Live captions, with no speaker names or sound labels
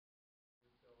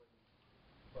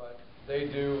but they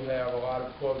do have a lot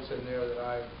of quotes in there that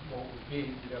I won't repeat.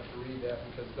 You'd have to read that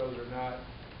because those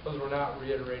were not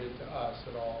reiterated to us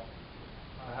at all.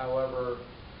 However,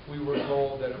 we were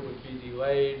told that it would be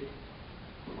delayed.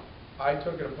 I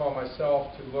took it upon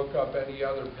myself to look up any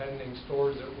other pending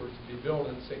stores that were to be built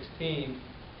in 16,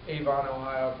 Avon,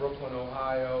 Ohio, Brooklyn,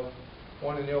 Ohio,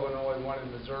 one in Illinois, one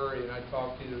in Missouri, and I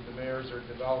talked to either the mayors or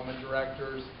development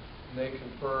directors, and they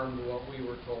confirmed what we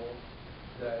were told,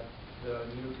 that the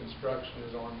new construction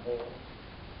is on hold.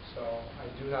 So I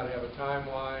do not have a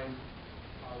timeline.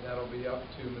 That'll be up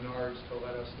to Menards to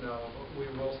let us know. But we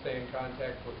will stay in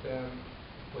contact with them,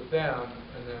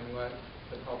 and then let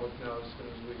the public know as soon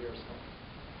as we hear something.